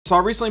So I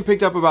recently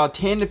picked up about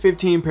 10 to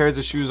 15 pairs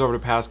of shoes over the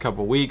past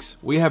couple weeks.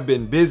 We have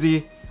been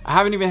busy. I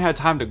haven't even had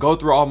time to go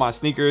through all my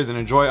sneakers and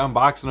enjoy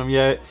unboxing them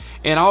yet.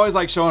 And I always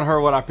like showing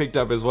her what I picked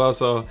up as well.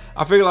 So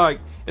I figure like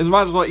it's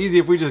might as well easy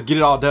if we just get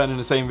it all done in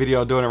the same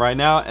video doing it right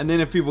now. And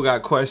then if people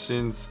got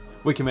questions,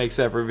 we can make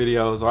separate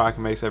videos, or I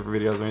can make separate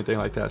videos or anything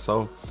like that.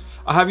 So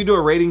I'll have you do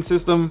a rating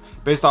system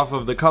based off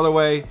of the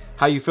colorway,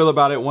 how you feel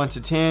about it 1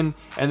 to 10,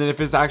 and then if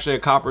it's actually a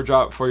copper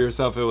drop for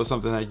yourself, it was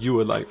something that you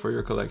would like for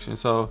your collection.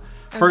 So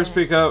first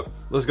pickup,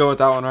 let's go with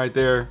that one right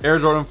there. Air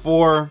Jordan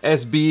 4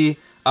 SB.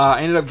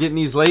 I ended up getting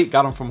these late,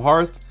 got them from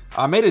Hearth.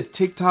 I made a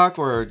TikTok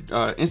or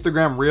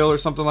Instagram reel or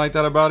something like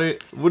that about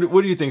it. What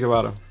do you think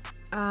about them?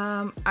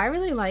 I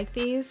really like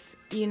these.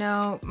 You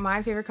know,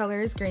 my favorite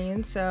color is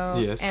green, so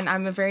yes. And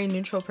I'm a very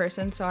neutral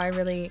person, so I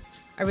really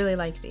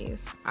like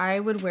these. I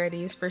would wear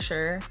these for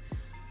sure.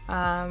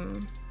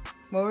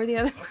 What were the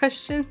other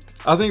questions?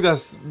 I think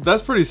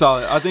that's pretty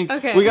solid. I think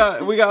we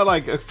got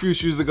like a few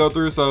shoes to go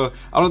through, so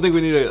I don't think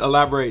we need to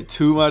elaborate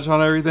too much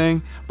on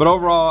everything. But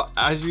overall,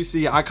 as you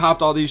see, I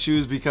copped all these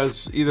shoes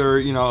because either,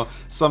 you know,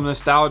 some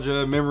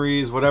nostalgia,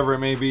 memories, whatever it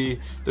may be.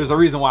 There's a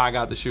reason why I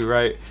got the shoe,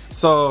 right?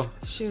 So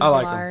shoes, I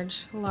like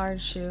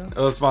large shoe.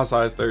 Oh, it's my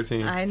size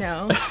 13. I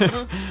know.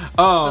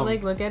 But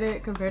like, look at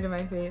it compared to my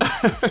face.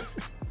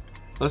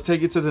 Let's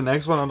take it to the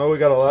next one. I know we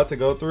got a lot to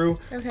go through.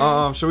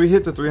 Okay. Should we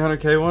hit the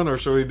 300K one or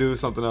should we do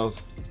something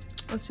else?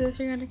 Let's do the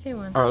 300K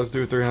one. All right, let's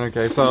do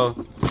 300K.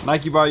 So,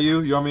 Nike by You.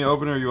 You want me to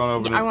open it or you want to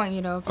open it? I want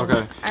you to open it.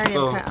 Okay. I already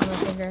have cut on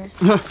my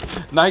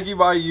finger. Nike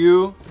by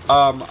You.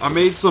 I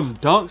made some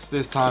dunks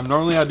this time.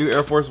 Normally I do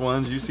Air Force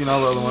Ones. You've seen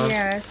all the other ones.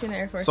 Yeah, I've seen the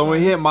Air Force So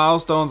ones. we hit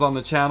milestones on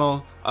the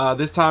channel.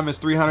 This time it's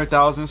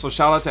 300,000. So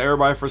shout out to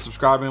everybody for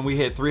subscribing. We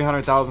hit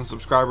 300,000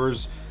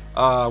 subscribers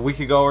a week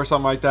ago or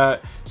something like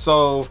that.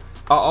 So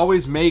I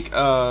always make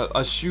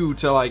a shoe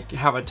to like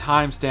have a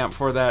timestamp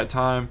for that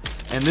time,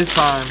 and this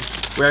time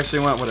we actually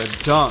went with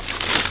a dunk.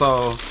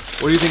 So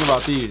what do you think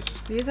about these?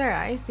 These are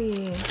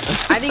icy.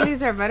 I think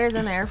these are better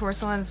than the Air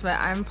Force Ones, but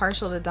I'm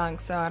partial to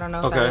dunks, so I don't know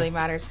if that really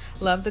matters.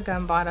 Love the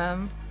gum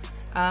bottom.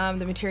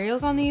 The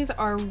materials on these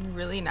are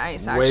really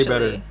nice, actually. Way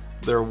better.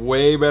 They're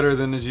way better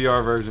than the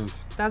GR versions.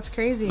 That's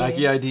crazy.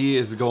 Nike ID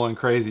is going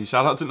crazy.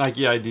 Shout out to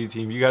Nike ID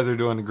team. You guys are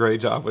doing a great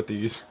job with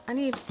these. I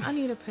need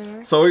a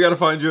pair. So we got to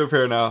find you a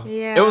pair now.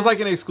 Yeah. It was like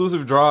an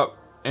exclusive drop,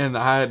 and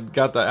I had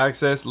got the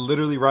access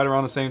literally right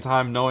around the same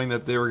time, knowing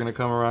that they were going to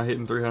come around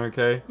hitting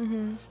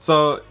 300K.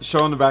 So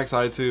showing the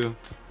backside too.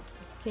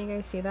 Can you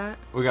guys see that?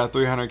 We got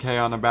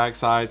 300K on the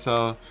backside,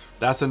 so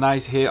that's a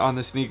nice hit on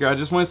the sneaker. I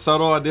just went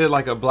subtle. I did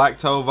like a black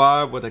toe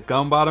vibe with a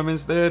gum bottom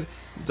instead.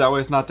 That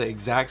way it's not the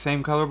exact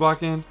same color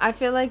blocking. I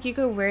feel like you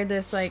could wear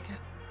this like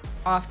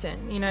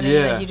often, you know what I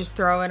mean? Like you just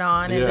throw it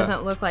on. It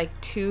doesn't look like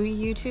too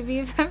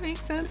YouTube-y, if that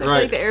makes sense. I feel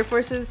like the Air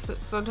Forces,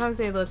 sometimes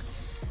they look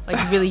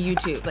like really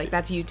YouTube, like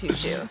that's a YouTube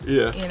shoe.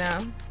 Yeah. You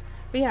know?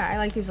 But yeah, I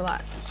like these a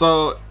lot.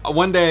 So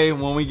one day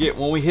when we hit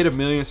 1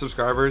 million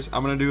subscribers,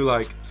 I'm gonna do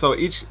like, so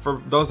each, for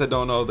those that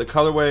don't know, the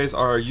colorways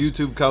are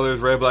YouTube colors,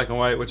 red, black, and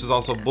white, which is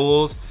also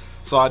bulls.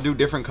 So I do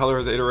different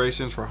colors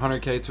iterations for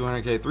 100K,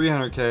 200K,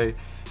 300K.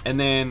 And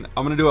then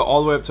I'm gonna do it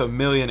all the way up to 1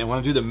 million. And when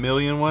I do the 1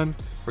 million one,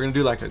 we're gonna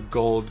do like a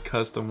gold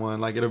custom one.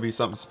 Like it'll be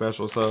something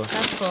special. So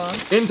that's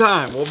cool. In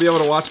time, we'll be able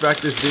to watch back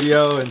this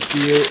video and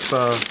see it.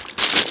 So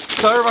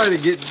tell everybody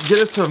to get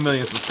us to 1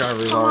 million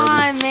subscribers already. Come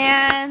on,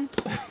 man.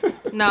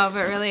 No,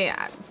 but really,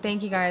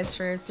 thank you guys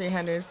for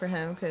 300 for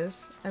him,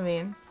 because I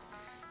mean,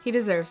 he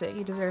deserves it.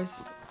 He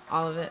deserves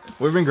all of it.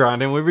 We've been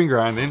grinding. We've been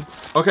grinding.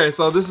 Okay,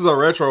 so this is a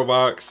retro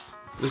box.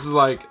 This is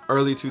like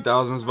early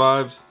 2000s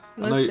vibes.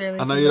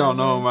 I know you don't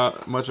know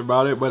much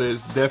about it, but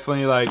it's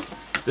definitely like,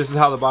 this is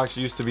how the box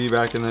used to be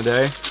back in the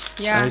day.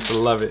 Yeah. I used to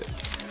love it.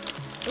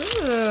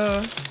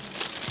 Ooh.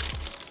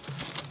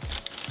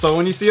 So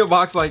when you see a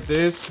box like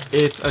this,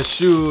 it's a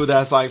shoe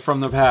that's like from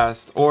the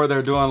past, or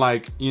they're doing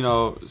like, you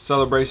know,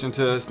 celebration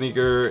to a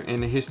sneaker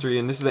in the history,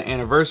 and this is an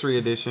anniversary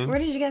edition. Where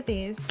did you get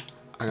these?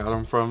 I got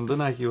them from the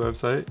Nike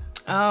website.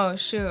 Oh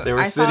shoot. They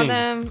were sitting.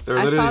 They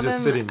were literally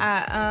just sitting.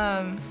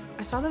 I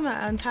saw them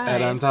at Untied.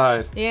 At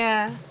Untied.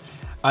 Yeah.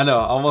 I know,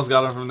 I almost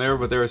got them from there,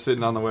 but they were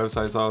sitting on the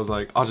website, so I was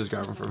like, I'll just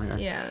grab them from here.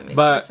 Yeah, that makes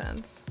more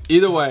sense.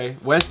 Either way,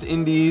 West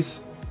Indies,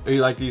 you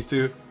like these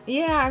too?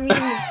 Yeah, I mean,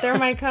 they're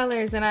my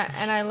colors, and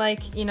I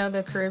like, you know,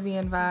 the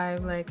Caribbean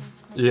vibe, like,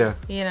 yeah,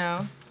 you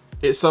know.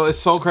 It's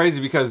so crazy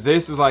because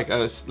this is like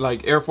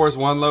Air Force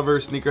One lover,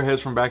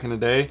 sneakerheads from back in the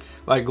day,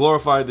 like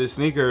glorified this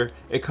sneaker.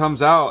 It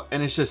comes out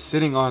and it's just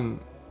sitting on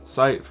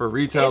site for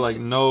retail, like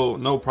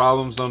no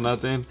problems, no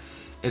nothing.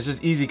 It's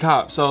just easy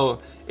cop.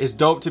 So it's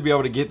dope to be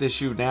able to get this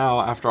shoe now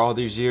after all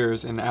these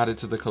years and add it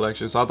to the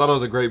collection. So I thought it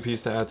was a great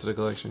piece to add to the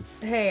collection.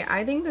 Hey,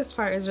 I think this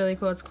part is really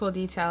cool. It's cool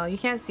detail. You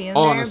can't see in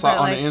there, on the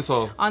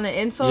insole. On the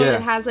insole,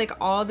 it has like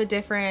all the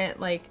different,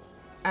 like,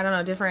 I don't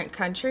know, different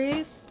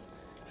countries.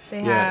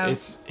 They have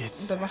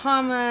it's the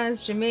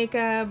Bahamas,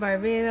 Jamaica,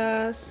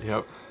 Barbados,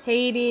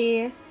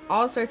 Haiti,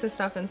 all sorts of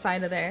stuff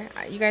inside of there.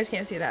 You guys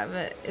can't see that,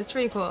 but it's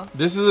pretty cool.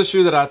 This is a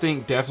shoe that I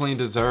think definitely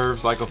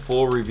deserves like a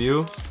full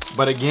review.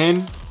 But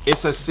again,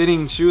 it's a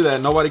sitting shoe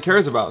that nobody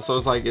cares about. So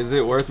it's like, is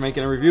it worth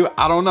making a review?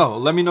 I don't know.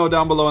 Let me know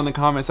down below in the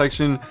comment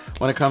section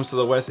when it comes to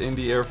the West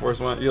Indy Air Force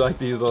One. You like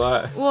these a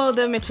lot? Well,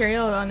 the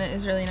material on it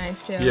is really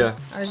nice too. Yeah.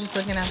 I was just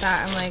looking at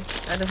that. I'm like,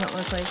 that doesn't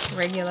look like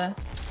regular.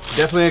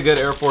 Definitely a good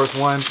Air Force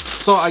One.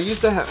 So I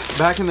used to have,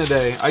 back in the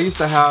day, I used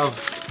to have,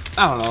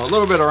 I don't know, a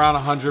little bit around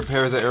 100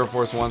 pairs of Air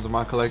Force Ones in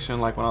my collection,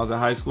 like when I was in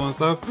high school and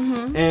stuff.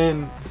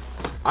 And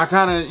I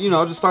kind of, you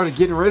know, just started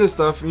getting rid of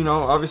stuff, you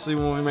know, obviously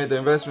when we made the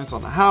investments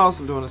on the house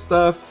and doing the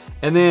stuff.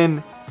 And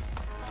then,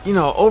 you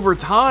know, over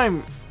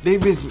time,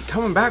 they've been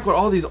coming back with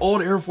all these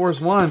old Air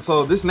Force Ones.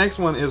 So this next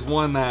one is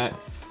one that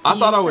I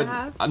thought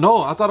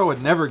I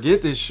would never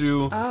get this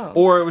shoe,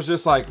 or it was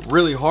just like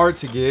really hard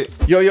to get.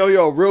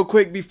 Yo, real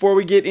quick before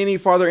we get any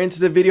farther into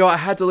the video, I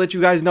had to let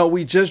you guys know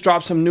we just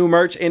dropped some new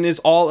merch and it's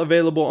all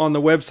available on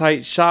the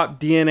website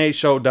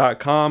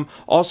shopdnashow.com.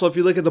 Also, if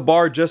you look at the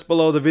bar just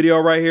below the video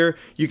right here,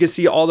 you can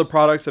see all the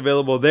products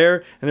available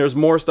there, and there's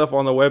more stuff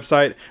on the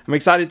website. I'm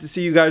excited to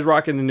see you guys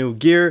rocking the new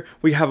gear.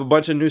 We have a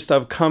bunch of new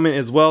stuff coming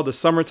as well. The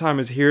summertime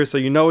is here, so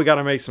you know we got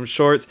to make some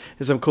shorts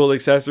and some cool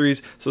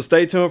accessories, so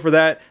stay tuned for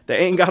that. The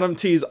Ain't Got 'Em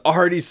tees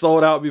already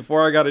sold out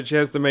before I got a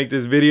chance to make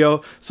this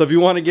video. So if you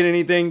want to get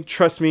anything,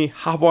 trust me,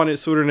 hop on it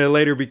sooner than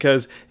later,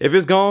 because if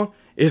it's gone,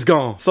 it's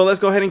gone. So let's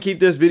go ahead and keep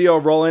this video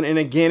rolling. And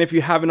again, if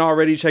you haven't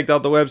already checked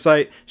out the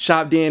website,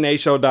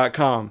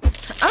 shopdnashow.com.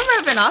 I'm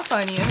rubbing off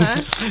on you,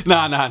 huh?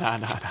 Nah.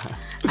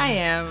 I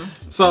am.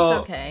 So it's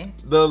okay.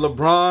 The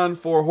LeBron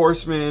 4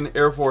 Horsemen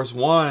Air Force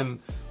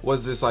One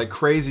was this like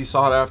crazy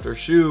sought after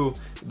shoe.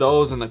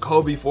 Those and the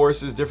Kobe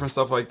Forces, different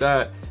stuff like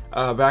that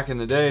back in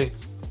the day.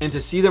 And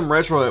to see them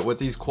retro it with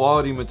these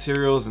quality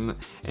materials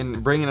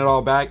and bringing it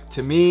all back,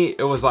 to me,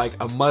 it was like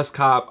a must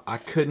cop. I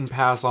couldn't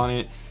pass on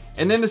it.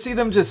 And then to see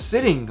them just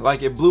sitting,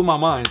 like, it blew my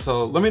mind.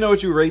 So let me know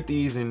what you rate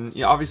these. And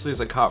yeah, obviously it's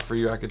a cop for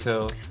you, I could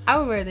tell. I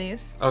would wear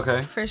these.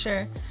 Okay. For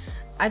sure.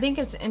 I think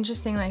it's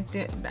interesting,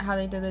 like, how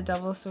they did the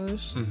double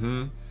swoosh.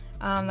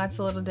 That's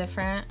a little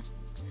different.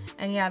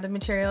 And yeah, the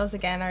materials,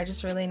 again, are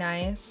just really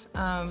nice.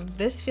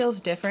 This feels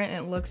different.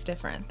 It looks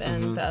different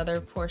than the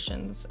other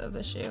portions of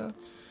the shoe.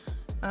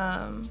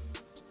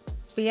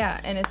 But yeah,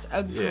 and it's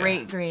a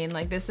great green.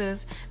 Like this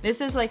is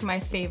like my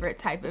favorite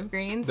type of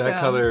green.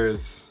 That color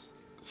is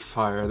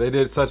fire. They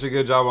did such a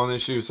good job on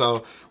this shoe.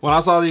 So when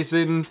I saw these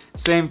sitting,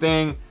 same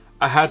thing,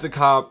 I had to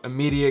cop,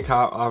 immediate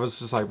cop. I was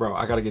just like, bro,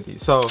 I gotta get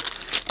these. So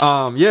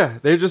yeah,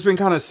 they've just been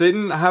kind of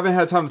sitting. I haven't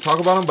had time to talk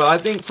about them, but I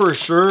think for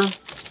sure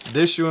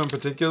this shoe in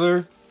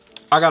particular,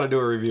 I gotta do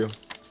a review.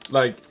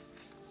 Like,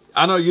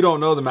 I know you don't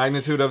know the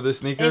magnitude of this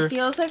sneaker. It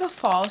feels like a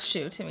fall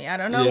shoe to me. I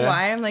don't know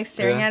why. I'm like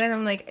staring at it.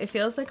 I'm like, it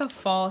feels like a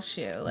fall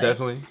shoe. Like,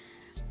 definitely.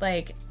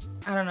 Like,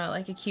 I don't know,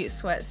 like a cute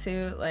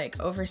sweatsuit, like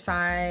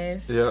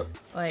oversized. Yep.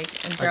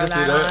 Like, and throw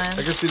that on.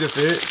 I can see the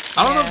fit.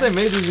 I don't know if they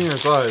made these in your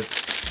size.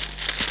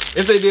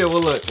 If they did,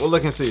 we'll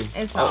look and see.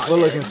 It's all we'll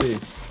look and see.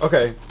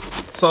 Okay,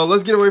 so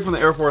let's get away from the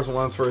Air Force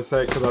Ones for a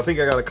sec, because I think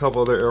I got a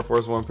couple other Air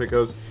Force One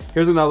pickups.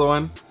 Here's another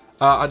one.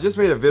 I just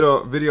made a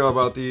video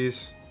about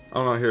these.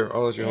 Oh no, here,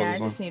 I'll let you hold this one.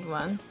 Yeah, I just need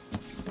one.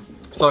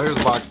 So here's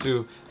the box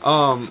too.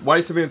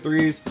 White cement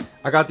 3s.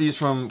 I got these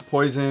from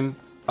Poison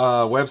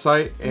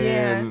website,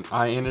 and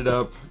I ended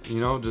up, you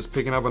know, just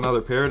picking up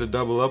another pair to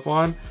double up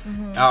on.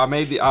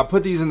 I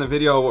put these in the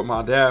video with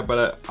my dad,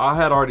 but I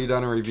had already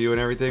done a review and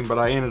everything, but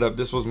I ended up,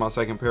 this was my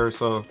second pair,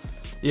 so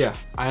yeah,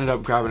 I ended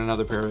up grabbing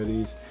another pair of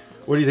these.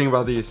 What do you think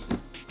about these?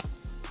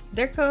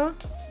 They're cool.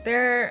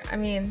 They're, I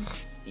mean,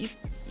 you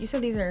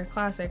said these are a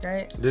classic,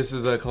 right? This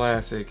is a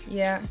classic.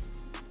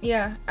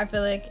 Yeah, I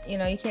feel like, you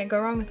know, you can't go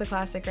wrong with the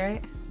classic,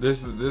 right?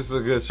 This is a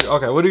good shoe.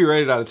 Okay, what do you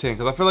rate it out of 10?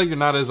 Because I feel like you're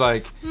not as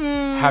like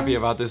happy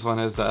about this one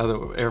as the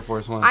other Air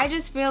Force One. I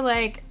just feel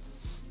like,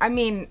 I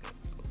mean,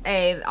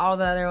 A, all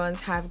the other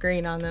ones have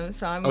green on them,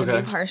 so I'm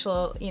gonna be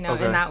partial, you know,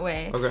 in that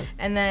way.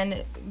 And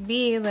then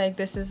B, like,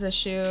 this is a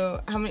shoe.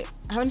 How many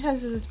times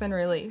has this been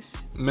released?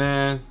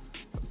 Man,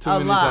 a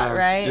lot,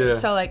 right? Yeah.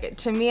 So like,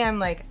 to me, I'm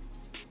like,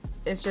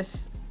 it's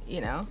just,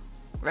 you know,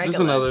 regular.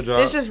 Just another drop.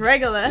 It's just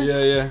regular.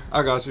 Yeah,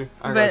 I got you.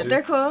 But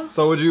they're cool.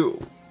 So would you?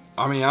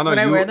 I mean, I know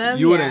you wear them?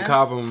 You wouldn't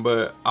cop them,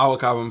 but I would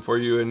cop them for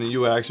you, and then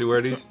you would actually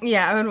wear these.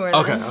 Yeah, I would wear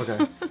them.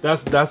 Okay.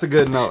 That's a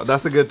good note.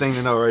 That's a good thing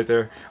to know right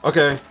there.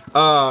 Okay.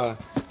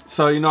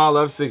 So you know I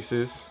love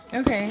 6s.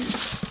 Okay.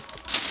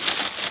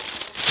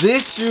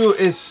 This shoe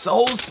is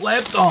so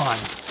slept on.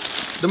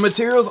 The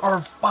materials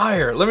are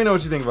fire. Let me know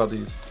what you think about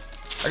these.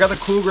 I got the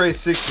Cool Gray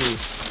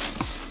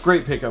 6s.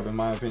 Great pickup in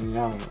my opinion.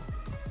 I don't know.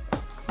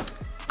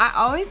 I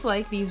always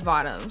like these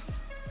bottoms.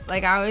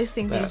 Like, I always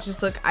think these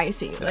just look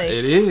icy. Like,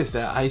 it is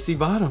that icy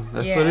bottom.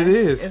 That's what it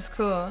is. It's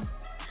cool.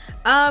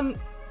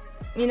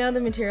 You know,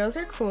 the materials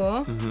are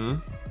cool.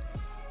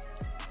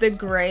 The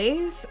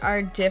grays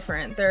are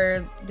different.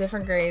 They're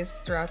different grays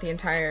throughout the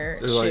entire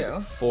shoe.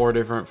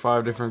 There's like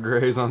 5 different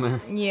grays on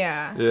there.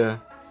 Yeah.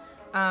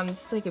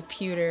 It's like a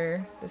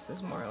pewter. This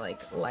is more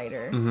like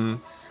lighter.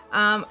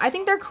 I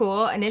think they're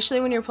cool. Initially,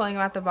 when you're pulling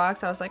them out the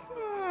box, I was like,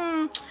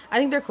 I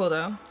think they're cool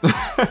though.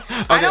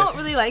 Okay. I don't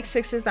really like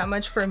 6s that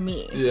much for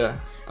me. Yeah.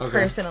 Okay.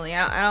 Personally,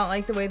 I don't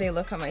like the way they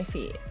look on my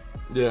feet.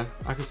 Yeah,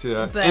 I can see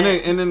that. But,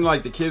 and then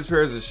like the kids'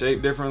 pairs are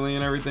shaped differently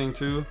and everything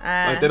too.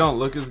 Like they don't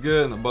look as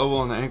good, and the bubble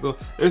on the ankle.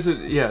 There's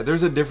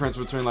a difference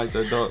between like the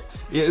adult.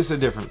 Yeah, it's a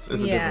difference.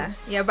 It's a difference.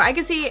 Yeah, but I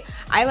can see.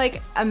 I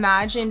like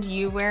imagined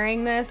you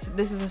wearing this.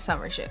 This is a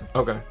summer shoe.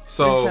 Okay,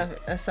 so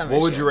a summer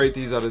what would you rate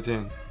these out of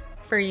 10?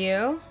 For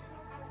you,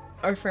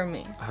 or for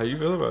me? How you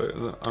feel about it?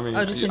 I mean,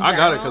 just I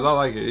got it because I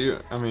like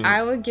it.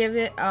 I would give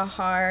it a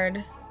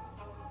hard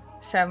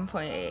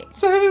 7.8.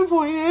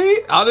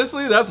 7.8?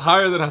 Honestly, that's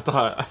higher than I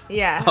thought.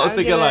 Yeah. I was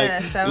thinking like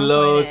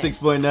low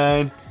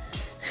 6.9.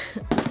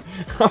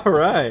 All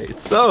right.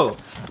 So,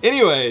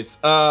 anyways,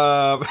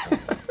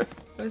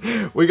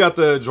 we got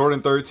the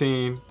Jordan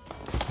 13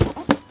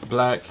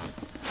 black.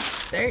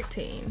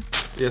 13.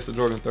 Yes, the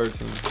Jordan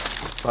 13.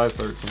 Size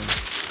 13.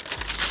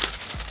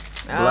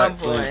 Oh black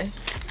boy. Flints.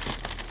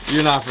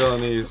 You're not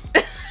feeling these.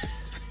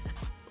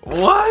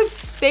 What?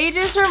 They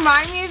just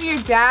remind me of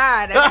your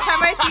dad. Every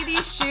time I see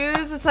these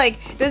shoes, it's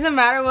like, doesn't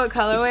matter what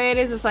colorway it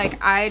is, it's like,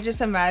 I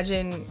just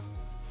imagine,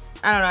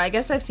 I don't know, I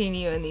guess I've seen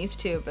you in these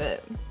too,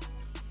 but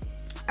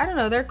I don't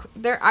know, they're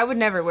I would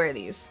never wear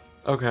these.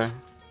 Okay.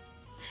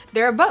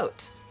 They're a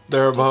boat.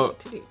 They're a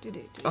boat.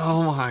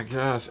 Oh my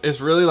gosh.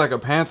 It's really like a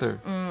panther.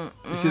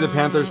 You see the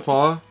panther's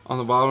paw on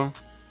the bottom?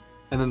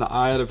 And then the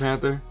eye of the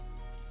panther?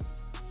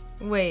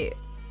 Wait,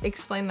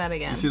 explain that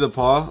again. You see the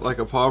paw? Like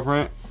a paw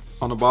print?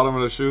 On the bottom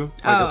of the shoe,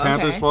 like a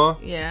panther's paw.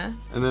 Yeah.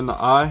 And then the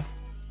eye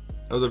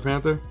of the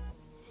panther.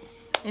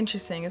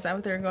 Interesting. Is that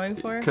what they're going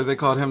for? Because they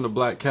called him the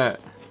Black Cat.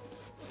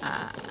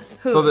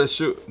 Who? So the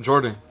shoe,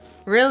 Jordan.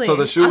 Really? So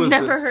the shoe I've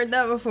never heard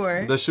that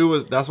before. The shoe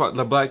was, that's why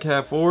the Black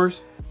Cat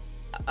 4s.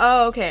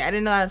 Oh, okay. I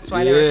didn't know that's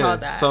why they were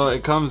called that. So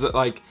it comes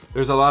like,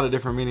 there's a lot of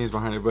different meanings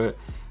behind it, but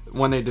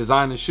when they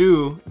designed the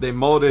shoe, they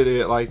molded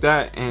it like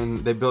that, and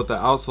they built the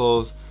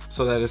outsoles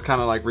so that it's kind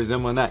of like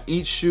resembling that.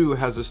 Each shoe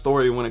has a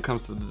story when it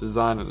comes to the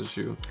design of the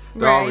shoe.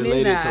 They're all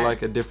related to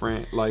like a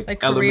different like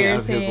element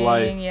of his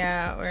life.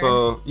 Yeah. Or...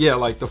 So yeah,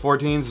 like the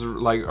 14's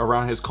like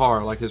around his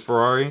car, like his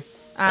Ferrari.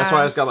 That's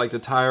why it's got like the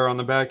tire on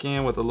the back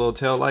end with the little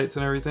tail lights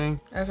and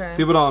everything. Okay.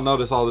 People don't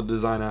notice all the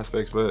design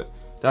aspects, but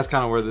that's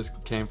kind of where this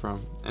came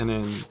from. And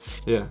then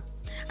yeah. So.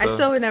 I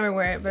still would never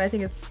wear it, but I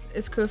think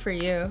it's cool for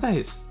you.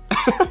 Nice.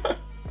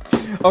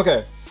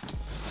 Okay.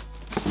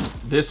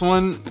 This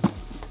one.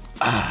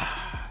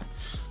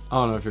 I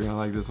don't know if you're gonna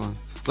like this one.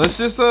 Let's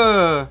just you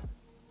wanna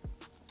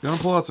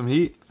pull out some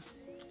heat?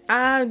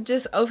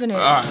 Just open it.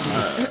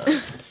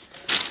 I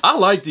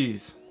like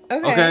these.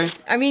 Okay.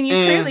 I mean, you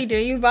clearly do.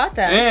 You bought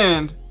that.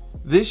 And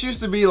this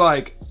used to be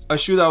like a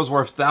shoe that was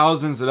worth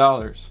thousands of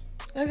dollars.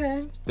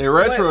 Okay. They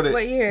retroed it.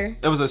 What year?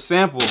 It was a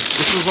sample.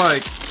 This was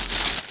like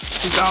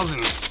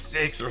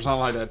 2006 or something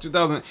like that.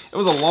 2000. It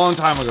was a long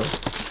time ago.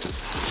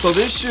 So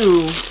this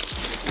shoe.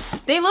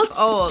 They look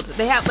old.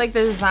 They have like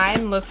the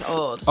design looks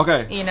old.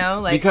 Okay. You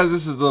know, like because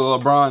this is the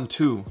LeBron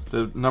 2,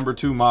 the number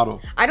 2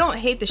 model. I don't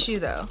hate the shoe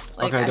though.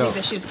 Like I think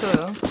the shoe's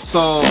cool.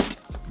 So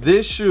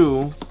this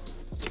shoe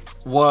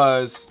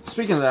was,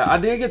 speaking of that, I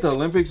did get the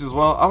Olympics as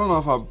well. I don't know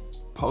if I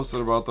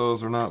posted about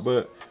those or not,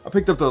 but I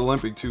picked up the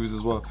Olympic 2s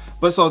as well.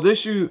 But so this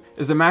shoe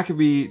is the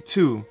Maccabi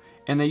 2,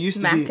 and they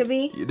used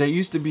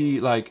to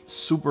be like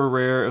super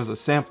rare. It was a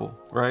sample,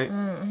 right?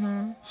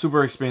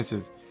 Super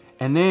expensive.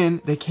 And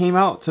then they came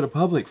out to the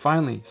public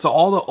finally. So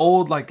all the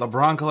old like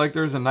LeBron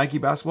collectors and Nike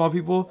basketball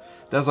people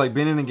that's like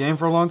been in the game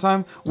for a long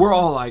time, we're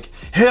all like,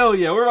 hell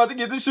yeah, we're about to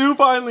get the shoe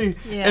finally.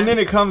 Yeah. And then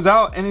it comes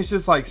out and it's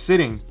just like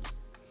sitting.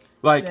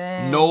 Like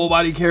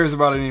nobody cares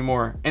about it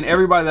anymore. And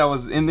everybody that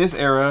was in this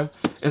era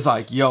is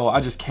like, yo,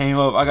 I just came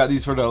up, I got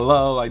these for the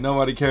low. Like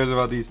nobody cares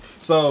about these.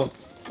 So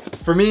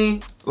for me,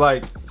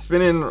 like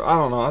spending,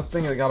 I don't know, I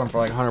think I got them for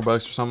like $100 or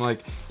something.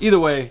 Like either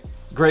way,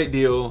 great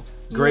deal,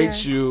 great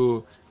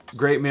shoe.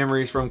 Great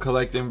memories from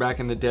collecting back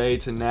in the day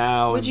to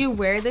now. Would you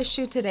wear this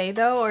shoe today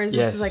though, or is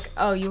this like,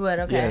 oh, you would?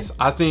 Okay. Yes,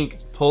 I think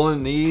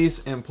pulling these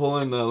and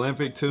pulling the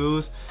Olympic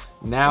 2s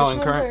now in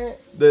current,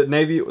 the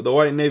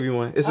white navy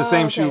one. It's the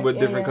same shoe but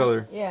different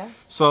color. Yeah.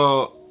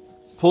 So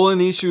pulling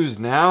these shoes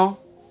now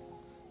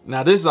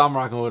this is, I'm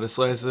rocking with a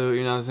sweatsuit.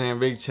 You know what I'm saying?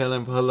 Big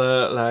chilling pull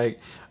up,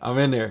 like I'm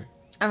in there.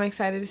 I'm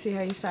excited to see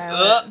how you style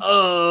it.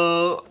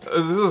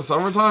 Is this a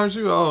summertime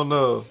shoe? I don't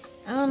know.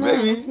 I don't know.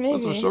 Maybe.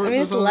 Some shorts, I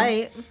mean, it's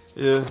light.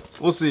 Yeah,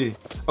 we'll see.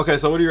 Okay,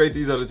 so what do you rate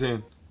these out of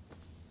 10?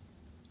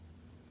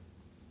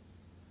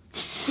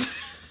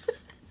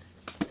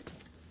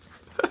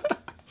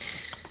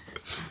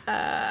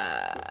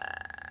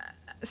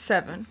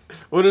 Seven.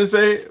 What did it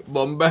say?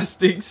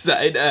 Bombastic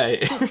side eye.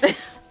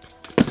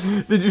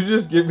 Did you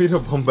just give me the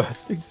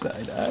bombastic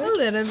side eye? A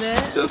little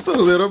bit. Just a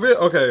little bit?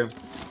 Okay.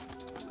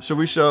 Should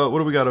we show, what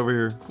do we got over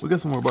here? We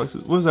got some more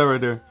boxes. What's that right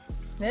there?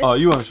 This? Oh,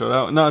 you want to show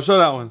that one? No, show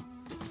that one.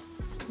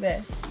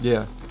 This?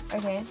 Yeah.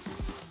 Okay.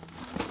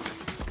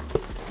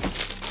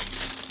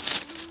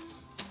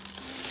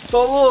 So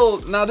a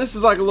little, now this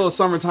is like a little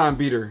summertime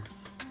beater.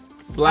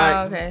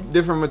 Black,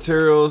 different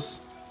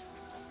materials.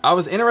 I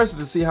was interested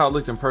to see how it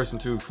looked in person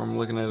too, from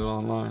looking at it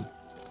online.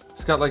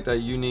 It's got like that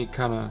unique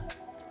kind of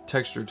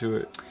texture to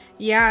it.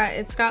 Yeah,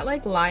 it's got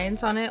like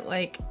lines on it,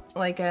 like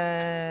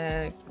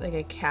a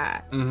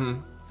cat.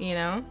 You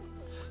know.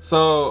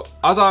 So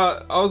I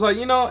was like,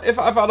 you know, if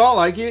I don't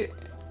like it,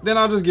 then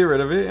I'll just get rid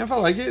of it. If I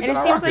like it, and then it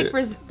I'll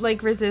seems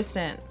like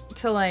resistant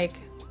to like.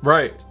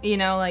 Right. You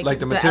know, like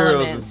the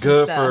materials is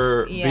good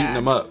for beating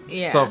them up.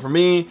 Yeah. So for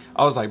me,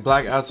 I was like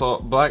black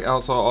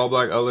outsole, all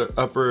black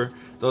upper,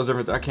 those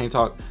different. I can't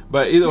talk,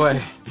 but either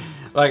way,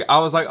 like I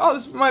was like, oh,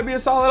 this might be a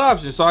solid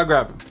option, so I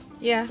grabbed them.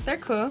 Yeah, they're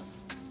cool.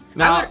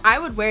 Now, I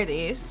would wear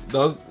these.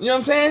 Those, you know what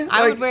I'm saying?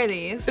 I would wear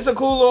these. It's a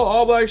cool little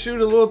all black shoe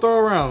to little throw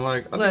around.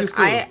 Like, I think it's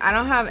cool. I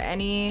don't have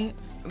any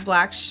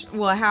black.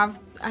 Well, I have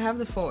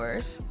the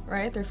 4s,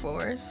 right? They're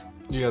 4s.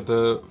 You got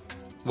the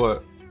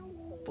what?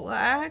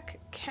 Black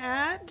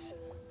cat.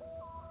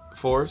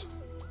 4s?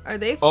 Are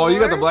they 4s? Oh, you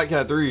got the black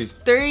cat 3s.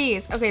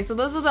 3s. Okay, so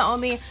those are the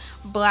only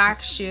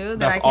black shoe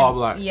that I can. All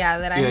black. Yeah,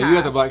 that I have. Yeah, you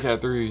got the black cat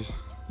 3s.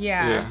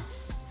 Yeah.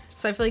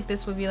 So I feel like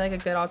this would be like a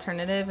good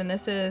alternative, and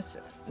this is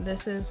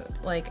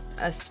like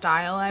a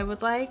style I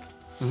would like.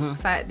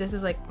 This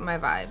is like my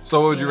vibe.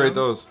 So what would you rate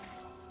those?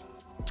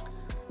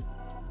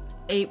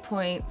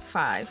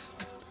 8.5.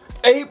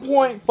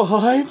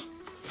 8.5?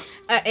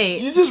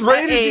 8. You just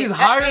rated these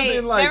higher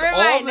than like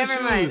all the shoes.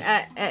 Never mind.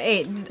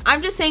 8.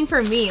 I'm just saying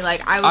for me,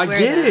 like I would wear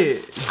them. I get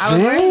it. I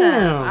would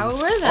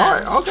wear them. All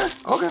right.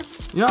 Okay.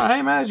 You know, I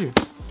ain't mad at you.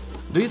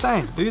 Do your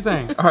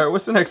thing. All right.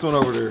 What's the next one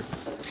over there?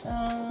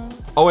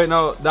 Oh wait,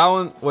 no, that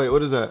one. Wait,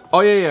 what is that?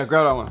 Oh yeah.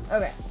 Grab that one.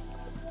 Okay.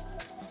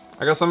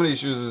 I got some of these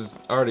shoes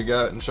I already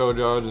got and showed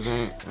y'all. Just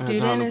ain't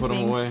Dude, time to is put them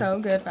being away. so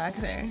good back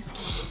there.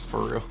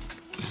 For real.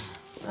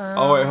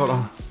 Oh wait, hold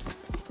on.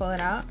 Pull it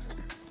out.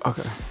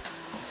 Okay.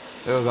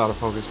 It was out of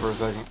focus for a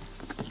second.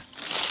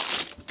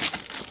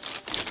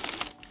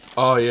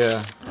 Oh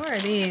yeah. What are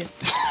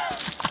these?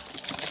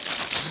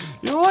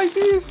 You don't like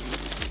these?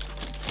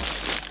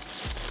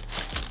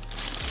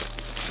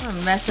 I'm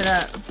gonna mess it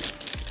up.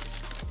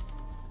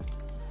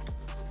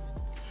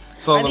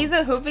 So are these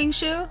a hooping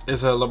shoe?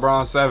 It's a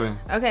LeBron 7.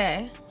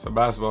 Okay. It's a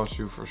basketball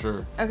shoe for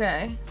sure.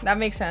 Okay, that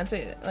makes sense.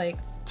 Like,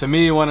 to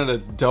me, one of the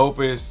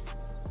dopest.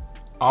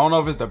 I don't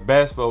know if it's the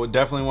best, but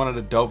definitely one of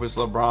the dopest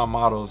LeBron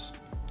models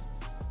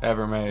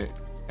ever made,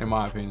 in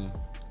my opinion.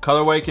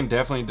 Colorway can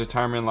definitely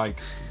determine like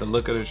the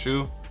look of the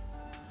shoe,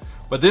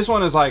 but this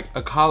one is like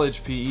a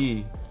college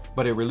PE,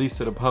 but it released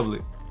to the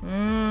public.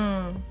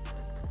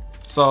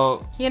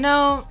 So you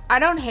know, I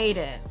don't hate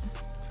it.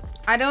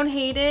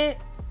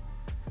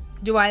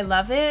 Do I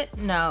love it?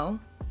 No.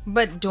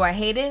 But do I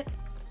hate it?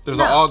 There's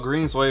an all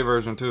green suede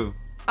version too.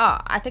 Oh,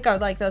 I think I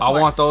would like those. I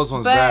want those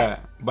ones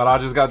bad, but I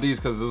just got these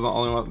because this is the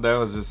only one that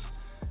was just,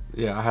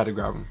 yeah, I had to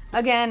grab them.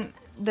 Again,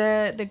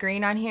 the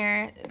green on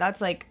here,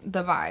 that's like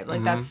the vibe.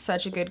 Like that's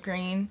such a good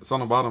green. It's on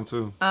the bottom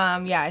too.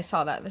 Yeah, I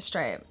saw that, the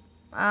stripe.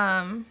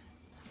 I'm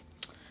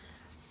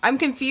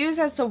confused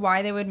as to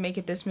why they would make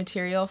it this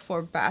material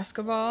for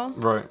basketball.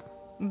 Right.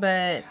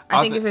 But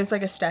I think if it's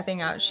like a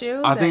stepping out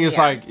shoe, I think it's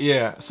like,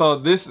 yeah. So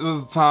this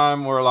was a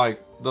time where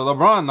like the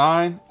LeBron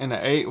 9 and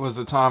the 8 was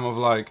the time of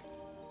like,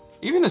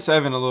 even the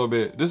 7 a little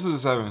bit. This is the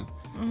 7.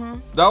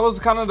 That was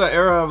kind of the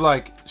era of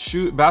like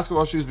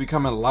basketball shoes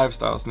becoming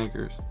lifestyle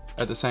sneakers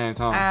at the same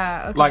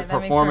time. Okay, like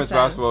performance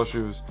basketball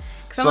shoes.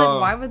 Cause I'm like,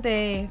 why would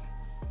they're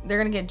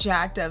gonna get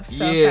jacked up so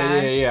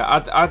fast?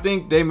 Yeah. I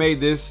think they made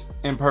this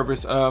in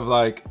purpose of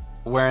like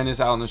wearing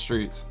this out in the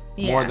streets.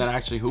 More than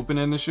actually hooping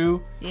in the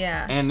shoe.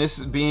 Yeah. And this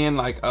being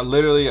like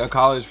literally a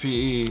college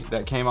PE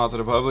that came out to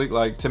the public,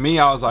 like to me,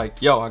 I was like,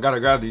 yo, I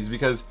gotta grab these,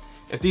 because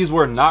if these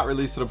were not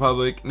released to the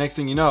public, next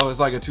thing you know, it's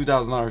like a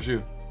 $2,000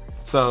 shoe.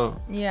 So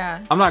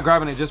yeah, I'm not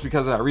grabbing it just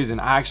because of that reason.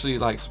 I actually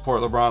like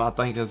support LeBron. I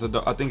think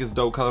it's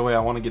dope colorway. I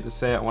want to get the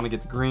set. I want to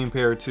get the green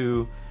pair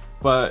too.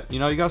 But you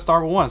know, you gotta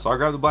start with one. So I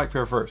grabbed the black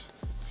pair first.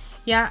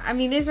 Yeah, I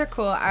mean these are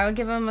cool. I would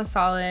give them a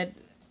solid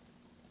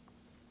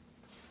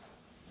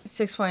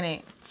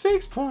 6.8.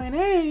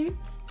 6.8.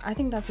 I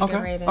think that's a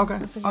good rating. Okay,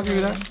 I'll give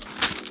you that.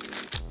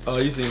 Oh,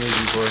 you've seen these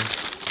before.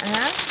 I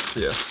have?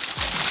 Yeah.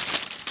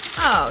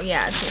 Oh,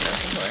 yeah, I've seen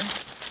those before.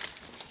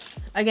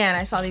 Again,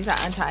 I saw these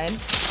at Untied.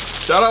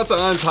 Shout out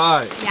to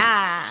Untied.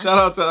 Yeah. Shout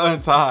out to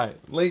Untied.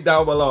 Link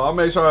down below. I'll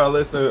make sure I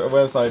list the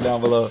website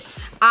down below.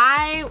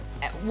 I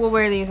will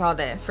wear these all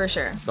day, for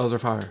sure. Those are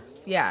fire.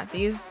 Yeah,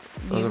 these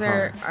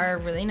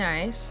are really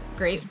nice.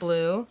 Great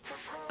blue.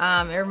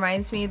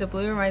 The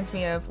blue reminds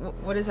me of,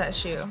 what is that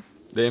shoe?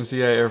 The MCA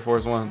Air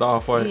Force One, the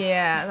off-white.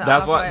 Yeah,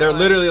 that's why they're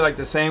literally like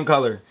the same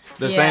color,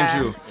 the same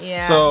shoe.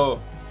 Yeah.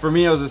 So for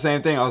me, it was the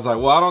same thing. I was like,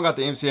 well, I don't got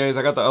the MCAs.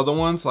 I got the other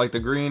ones, like the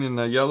green and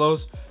the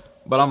yellows.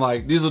 But I'm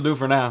like, these will do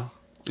for now.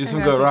 These are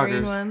some good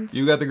rockers.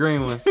 You got the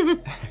green ones.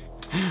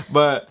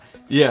 But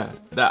yeah,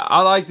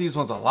 I like these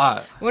ones a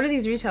lot. What are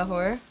these retail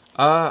for?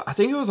 I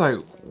think it was like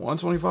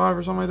 $125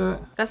 or something like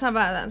that. That's not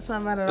bad. That's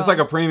not bad at all. It's like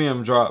a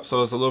premium drop,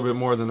 so it's a little bit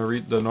more than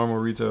the normal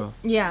retail.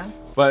 Yeah.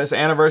 But it's an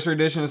anniversary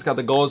edition. It's got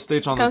the gold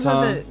stitch on the tongue.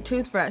 Comes with the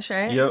toothbrush,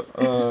 right? Yep.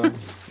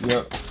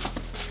 Yep.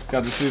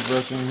 Got the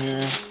toothbrush in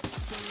here.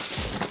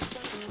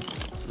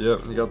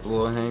 Yep, you got the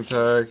little hang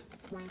tag,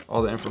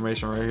 all the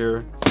information right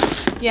here.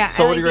 Yeah.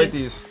 So what do you rate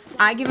these?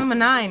 I give them a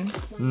 9.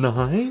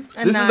 9?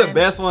 This is the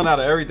best one out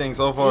of everything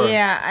so far.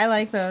 Yeah, I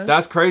like those.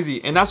 That's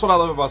crazy, and that's what I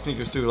love about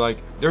sneakers too. Like,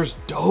 there's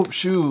dope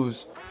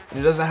shoes, and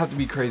it doesn't have to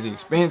be crazy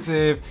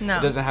expensive. No.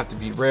 It doesn't have to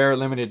be rare,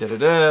 limited,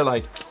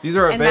 Like, these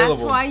are available. And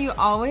that's why you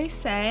always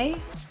say,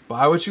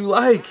 buy what you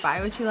like.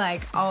 Buy what you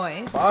like,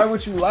 always. Buy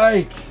what you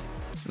like.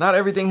 Not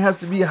everything has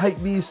to be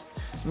hype beast,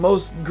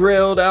 most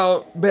grilled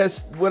out,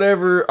 best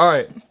whatever. All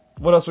right,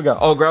 what else we got?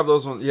 Oh, grab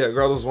those ones. Yeah,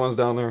 grab those ones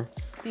down there.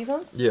 These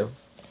ones? Yeah.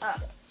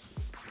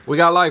 We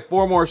got like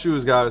 4 more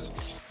shoes, guys.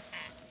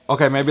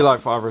 Okay, maybe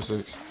like 5 or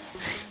 6.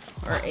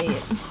 Or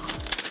 8.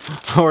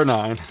 Or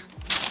 9.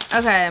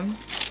 Okay.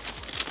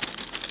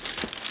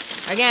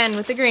 Again,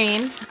 with the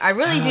green, I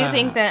really do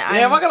think that I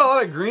got a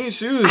lot of green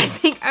shoes. I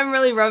think I'm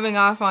really rubbing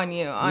off on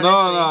you, honestly. No.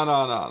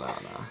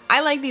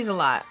 I like these a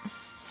lot.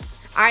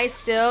 I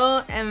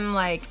still am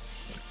like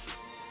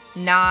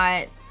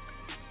not.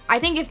 I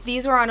think if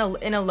these were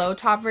in a low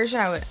top version,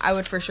 I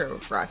would for sure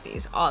rock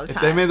these all the time.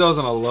 If they made those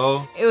in a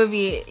low, it would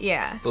be,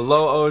 yeah. The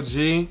low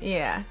OG,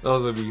 yeah.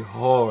 Those would be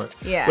hard.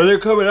 Yeah. But they're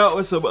coming out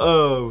with some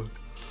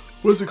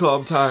what's it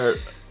called? I'm tired.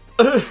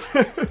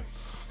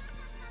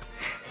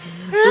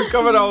 They're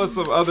coming out with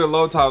some other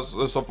low tops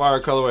with some fire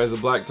colorways of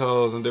black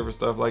toes and different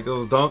stuff. Like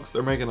those dunks,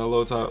 they're making a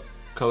low top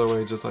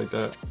colorway just like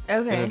that.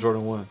 Okay. In a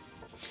Jordan 1.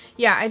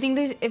 Yeah, I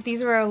think if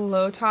these were a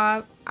low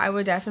top, I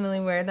would definitely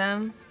wear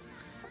them.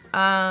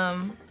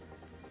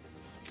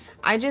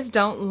 I just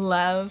don't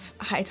love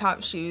high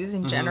top shoes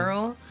in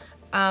general.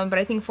 But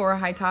I think for a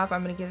high top,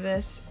 I'm going to give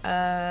this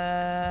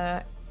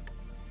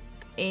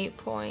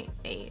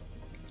 8.8.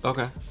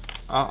 Okay.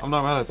 I'm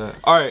not mad at that.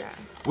 All right. Yeah.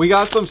 We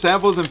got some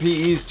samples and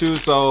PEs too,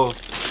 so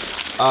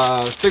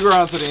stick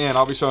around to the end.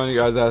 I'll be showing you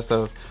guys that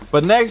stuff.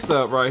 But next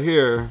up right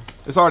here,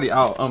 it's already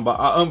out.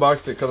 I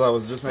unboxed it because I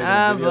was just making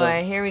a video. Oh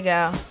boy, here we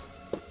go.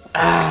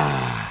 All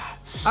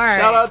right.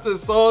 Shout out to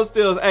Soul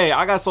Steals. Hey,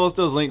 I got Soul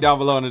Steals linked down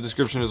below in the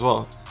description as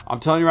well. I'm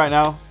telling you right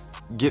now,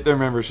 get their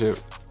membership.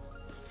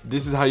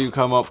 This is how you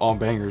come up on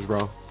bangers,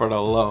 bro, for the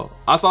low.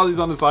 I saw these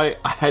on the site.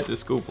 I had to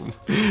scoop them.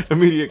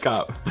 Immediate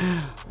cop.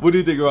 What do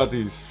you think about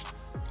these?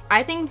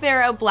 I think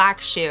they're a black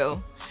shoe.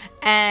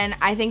 And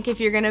I think if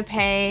you're gonna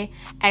pay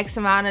X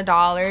amount of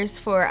dollars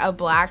for a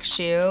black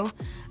shoe,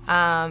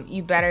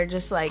 you better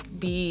just like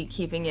be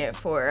keeping it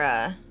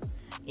for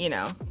you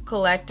know,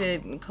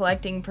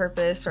 collecting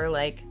purpose, or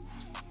like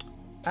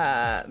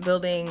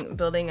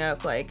building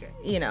up, like,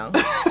 you know.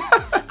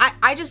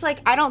 I just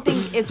like, I don't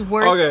think it's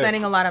worth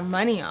spending a lot of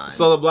money on.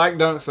 So the black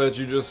dunks that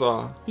you just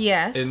saw,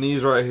 yes, and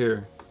these right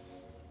here,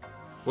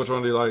 which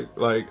one do you like?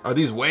 Like, are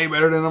these way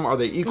better than them? Are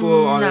they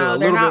equal? Are no,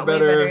 they a little bit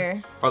better? Way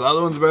better. Are the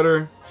other ones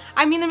better?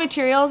 I mean, the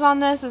materials on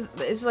this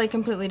is like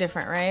completely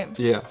different, right?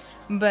 Yeah.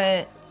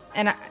 But,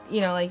 and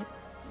you know, like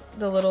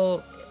the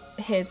little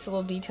hits, the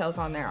little details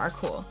on there are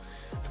cool.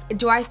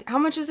 How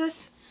much is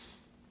this?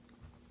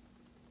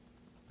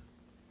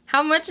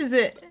 How much is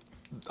it?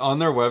 On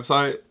their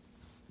website,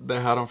 they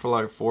had them for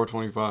like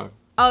 $4.25.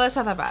 Oh, that's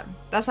not that bad.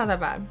 That's not that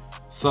bad.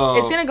 So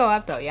it's gonna go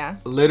up though, yeah.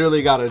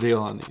 Literally got a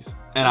deal on these.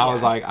 And I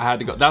was like, I had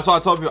to go. That's why I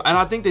told people. And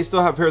I think they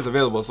still have pairs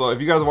available. So if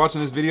you guys are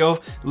watching this video,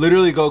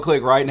 literally go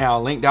click right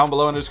now. Link down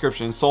below in the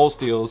description. Soul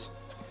Steals.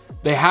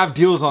 They have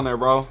deals on there,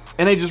 bro.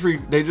 And they just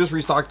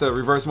restocked the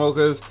reverse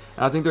mochas.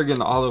 And I think they're getting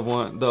the olive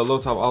one, the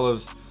low top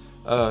olives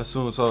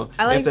soon. So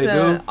I like if they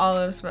the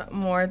olives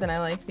more than I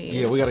like these.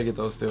 Yeah, we gotta get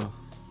those still.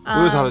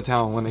 We was out of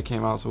town when they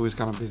came out, so we was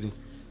kind of busy.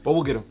 But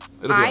we'll get them.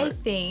 It'll be alright.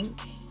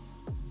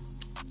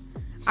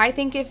 I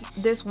think if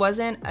this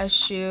wasn't a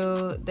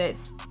shoe that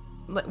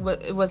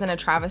it wasn't a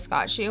Travis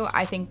Scott shoe,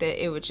 I think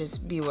that it would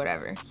just be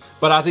whatever.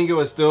 But I think it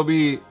would still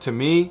be, to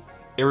me,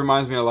 it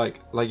reminds me of like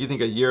you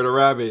think a Year to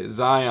Rabbit,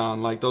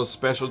 Zion, like those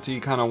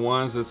specialty kind of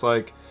ones that's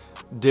like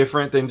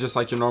different than just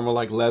like your normal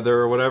like leather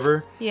or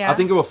whatever. Yeah. I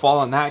think it would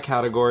fall in that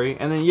category.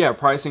 And then yeah,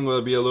 pricing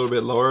will be a little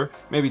bit lower,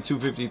 maybe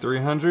 $250,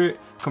 $300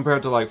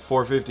 compared to like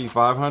 $450,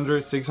 $500,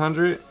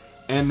 $600.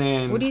 And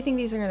then what do you think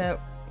these are gonna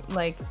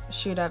like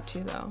shoot up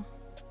to though?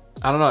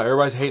 I don't know.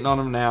 Everybody's hating on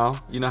them now.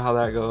 You know how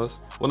that goes.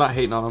 Well, not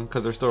hating on them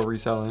because they're still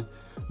reselling.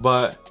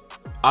 But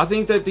I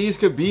think that these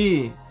could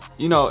be,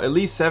 you know, at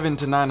least $700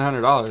 to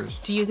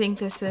 $900. Do you think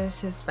this is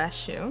his best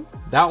shoe?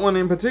 That one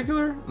in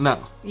particular?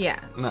 No. Yeah.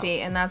 No. See,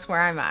 and that's where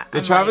I'm at.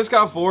 The Travis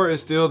Scott 4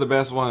 is still the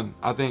best one,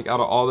 I think,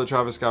 out of all the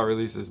Travis Scott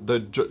releases.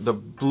 The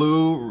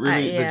blue,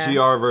 really, the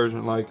GR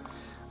version. Like,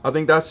 I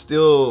think that's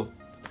still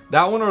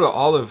that one or the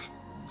olive.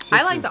 Sixes.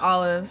 I like the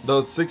olives.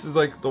 Those 6s,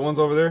 like the ones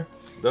over there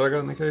that I got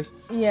in the case.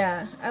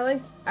 Yeah, I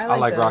like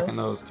those. Rocking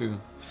those too.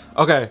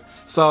 Okay,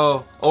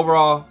 so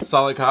overall,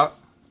 solid cop.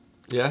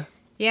 Yeah.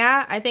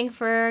 Yeah, I think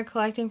for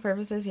collecting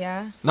purposes,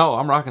 yeah. No,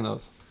 I'm rocking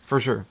those for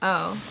sure.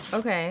 Oh,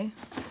 okay.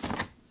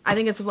 I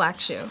think it's a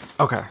black shoe.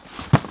 Okay.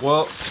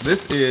 Well,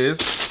 this is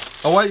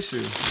a white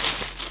shoe.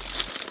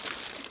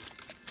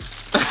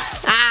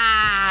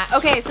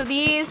 Okay, so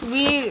these,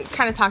 we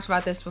kind of talked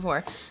about this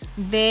before.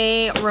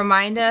 They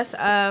remind us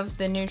of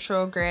the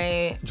neutral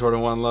gray Jordan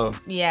 1 Low.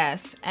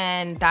 Yes,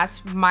 and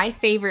that's my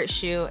favorite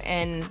shoe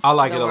in I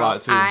like the it world. a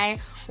lot too.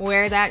 I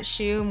wear that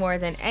shoe more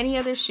than any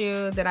other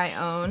shoe that I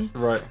own.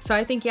 Right. So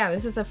I think, yeah,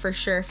 this is a for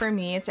sure for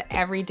me. It's an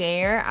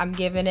everydayer. I'm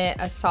giving it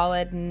a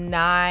solid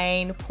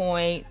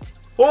 9.5.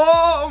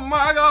 Oh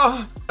my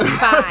god.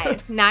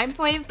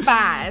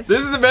 9.5.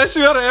 This is the best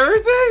shoe out of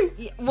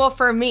everything? Well,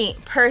 for me,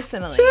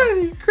 personally.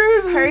 Shit,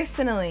 crazy.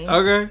 Personally.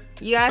 Okay.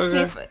 You asked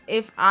me Okay.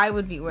 if I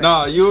would be wearing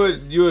No, these you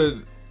shoes.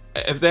 would.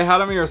 If they had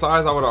them in your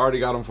size, I would have already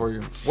got them for you.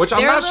 Which I'm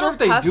They're a not sure if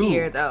they little do.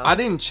 puffier, though. I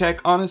didn't check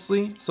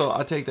honestly, so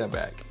I take that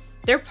back.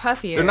 They're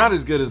puffier. They're not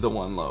as good as the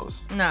 1 Lows.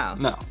 No.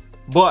 No,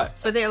 but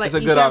But they're like, it's a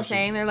you see good what I'm option.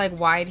 saying? They're like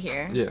wide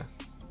here. Yeah,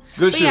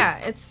 good But shoe. yeah,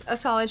 it's a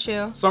solid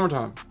shoe.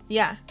 Summertime.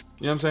 Yeah.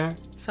 You know what I'm saying?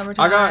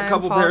 Summertime, I got a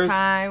couple fall pairs.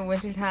 time,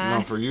 winter time.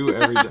 No, for you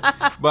every day.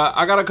 But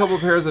I got a couple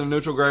pairs of the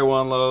neutral gray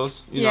 1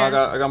 Lows. You know, I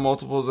got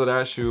multiples of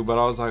that shoe. But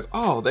I was like,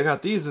 oh, they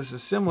got these. This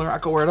is similar. I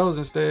could wear those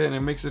instead and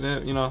then mix it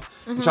in. You know,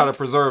 and try to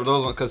preserve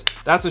those ones because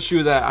that's a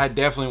shoe that I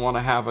definitely want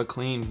to have a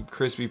clean,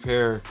 crispy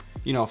pair.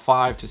 You know,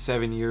 5 to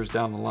 7 years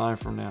down the line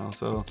from now.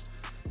 So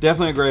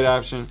definitely a great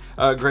option.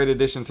 Great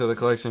addition to the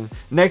collection.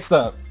 Next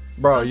up,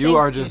 bro, Oh, you thanks,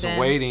 are just Steven.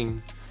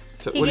 waiting.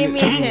 To, He gave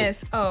me a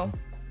kiss. Oh.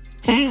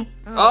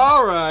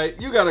 All right,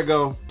 you gotta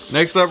go.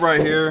 Next up right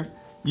here,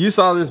 you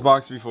saw this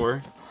box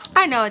before.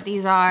 I know what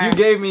these are. You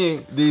gave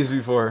me these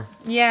before.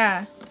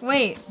 Yeah.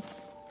 Wait.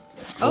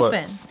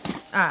 Open.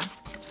 Ah.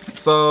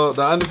 So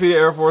the undefeated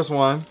Air Force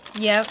One.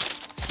 Yep.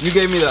 You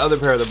gave me the other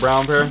pair, the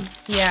brown pair.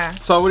 Yeah.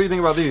 So what do you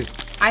think about these?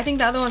 I think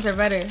the other ones are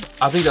better.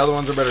 I think the other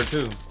ones are better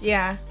too.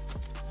 Yeah.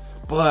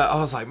 But I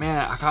was like,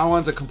 man, I kind of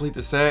wanted to complete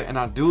the set, and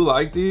I do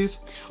like these.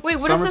 Wait,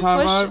 what is the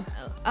Summertime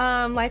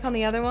swoosh like on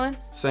the other one?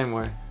 Same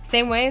way.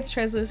 Same way? It's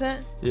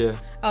translucent? Yeah,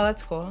 Oh,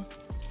 that's cool.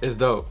 it's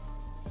dope.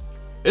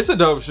 It's a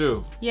dope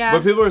shoe. Yeah.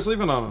 But people are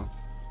sleeping on them.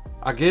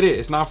 I get it.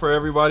 It's not for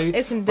everybody.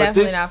 It's but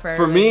definitely this, not for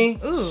For me,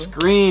 everybody. Ooh.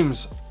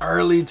 screams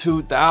early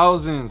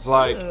 2000s.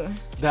 Like Ooh.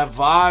 that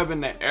vibe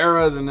and the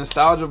era, the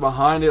nostalgia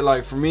behind it.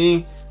 Like for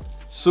me,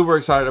 super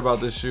excited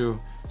about this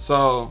shoe.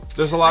 So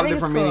there's a lot I of think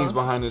different it's cool. meanings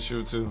behind this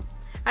shoe too.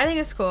 I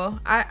think it's cool.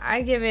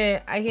 I give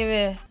it a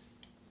 7.7.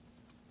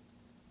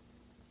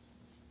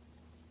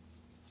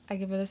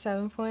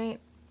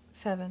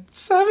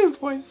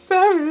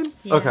 7.7.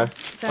 Yeah, Okay.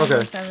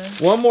 7.7.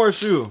 One more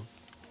shoe.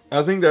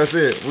 I think that's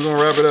it. We're gonna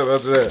wrap it up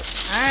after that.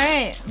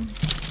 Alright.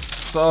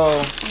 So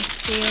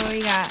Let's see what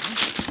we got.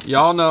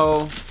 y'all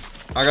know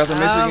I got the Oh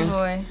Michigan.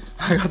 boy.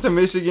 I got the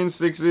Michigan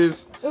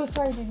 6s. Oh,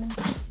 sorry, Jaden.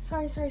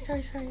 Sorry.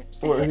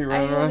 What, he I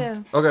running hit around?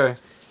 him. Okay.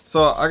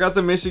 So I got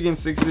the Michigan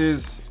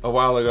 6s a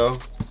while ago.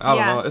 I don't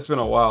Yeah. know. It's been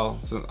a while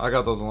since I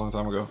got those a long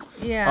time ago.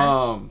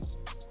 Yeah.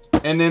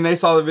 And then they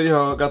saw the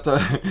video, got the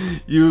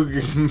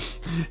you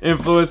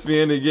influenced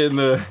me into getting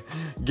the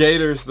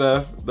Gator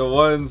stuff, the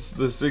 1s,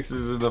 the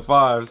 6s, and the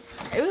 5s.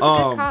 It was a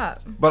good cop.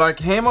 But I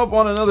came up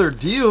on another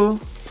deal,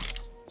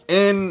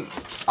 and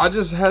I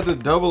just had to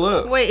double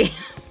up. Wait.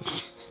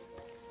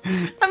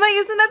 I'm like,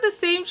 isn't that the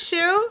same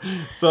shoe?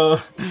 So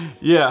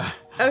yeah,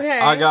 Okay.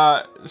 I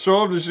got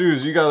show them the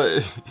shoes. You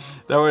gotta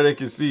that way they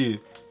can see.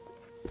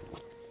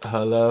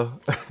 Hello.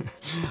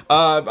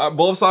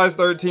 Both size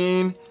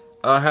 13.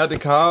 I had to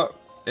cop,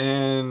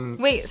 and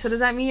Wait, so does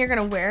that mean you're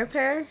gonna wear a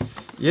pair?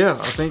 yeah,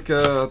 I think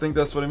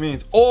that's what it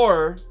means.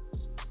 Or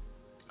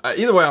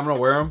either way, I'm gonna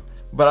wear them.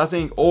 But I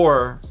think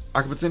or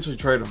I could potentially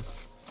trade them.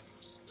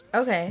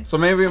 Okay. So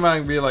maybe it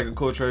might be like a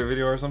cool trade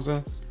video or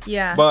something.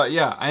 Yeah. But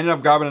yeah, I ended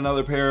up grabbing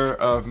another pair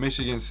of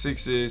Michigan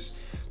 6s.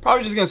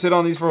 Probably just gonna sit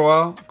on these for a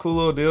while. Cool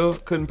little deal.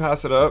 Couldn't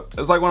pass it up.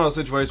 It's like one of those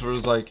situations where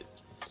it's like,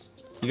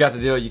 you got the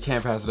deal, you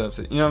can't pass it up.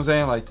 So, you know what I'm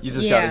saying? Like, you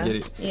just gotta get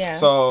it. Yeah.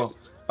 So,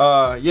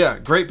 yeah,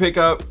 great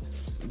pickup.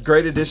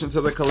 Great addition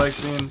to the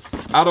collection.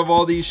 Out of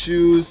all these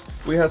shoes,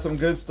 we had some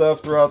good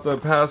stuff throughout the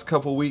past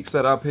couple weeks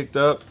that I picked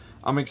up.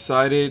 I'm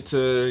excited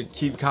to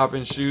keep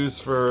copping shoes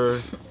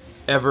for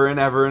ever and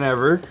ever and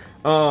ever.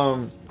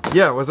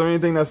 Yeah, was there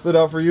anything that stood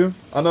out for you?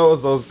 I know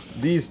it was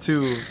these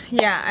two.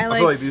 Yeah, I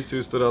feel like these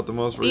two stood out the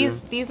most for you.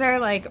 These are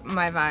like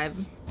my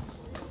vibe.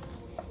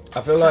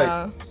 I feel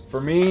like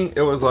for me,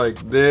 it was like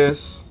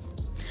this.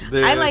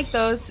 I like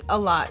those a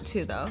lot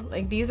too, though.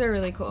 Like these are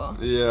really cool.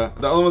 Yeah,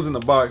 the other ones in the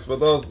box, but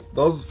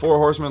those 4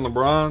 Horsemen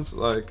LeBrons,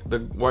 like the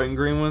white and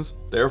green ones,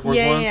 the Air Force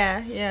ones.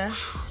 Yeah.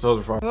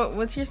 Those are fire.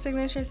 What's your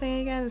signature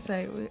thing again? It's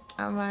like,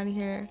 I'm out of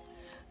here.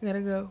 I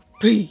gotta go.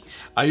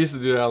 Peace. I used to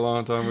do that a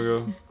long time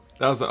ago.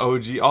 That was the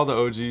OG. All the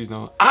OGs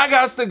know. I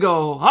got to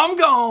go. I'm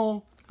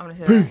gone. I'm gonna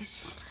say that.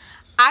 Peace.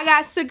 I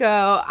got to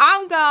go.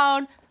 I'm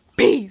gone.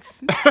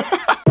 Peace.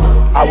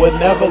 I would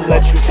never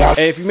let you down.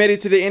 Hey, if you made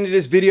it to the end of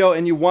this video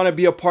and you want to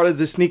be a part of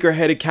the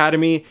Sneakerhead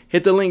Academy,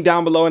 hit the link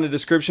down below in the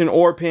description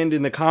or pinned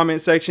in the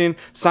comment section.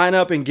 Sign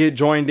up and get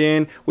joined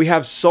in. We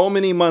have so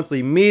many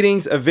monthly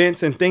meetings,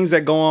 events, and things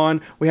that go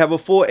on. We have a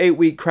full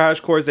 8-week crash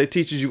course that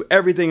teaches you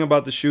everything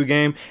about the shoe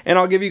game, and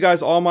I'll give you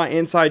guys all my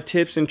inside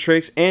tips and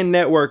tricks and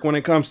network when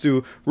it comes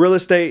to real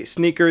estate,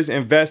 sneakers,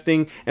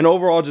 investing, and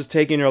overall just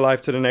taking your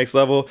life to the next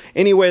level.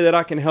 Any way that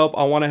I can help,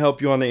 I want to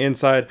help you on the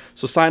inside.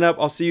 So sign up.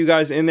 I'll see you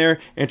guys in there,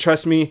 and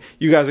trust me,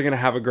 you guys are gonna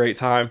have a great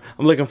time.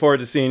 I'm looking forward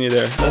to seeing you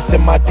there. It's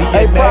in my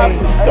DNA.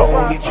 The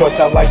only choice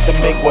I like to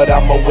make what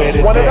I'ma wear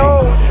today.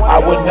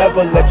 I would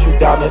never let you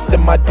down. It's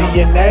in my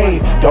DNA.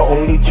 The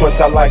only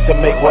choice I like to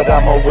make what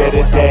I'ma wear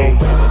today.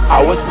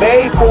 I was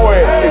made for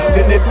it. It's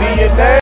in the DNA.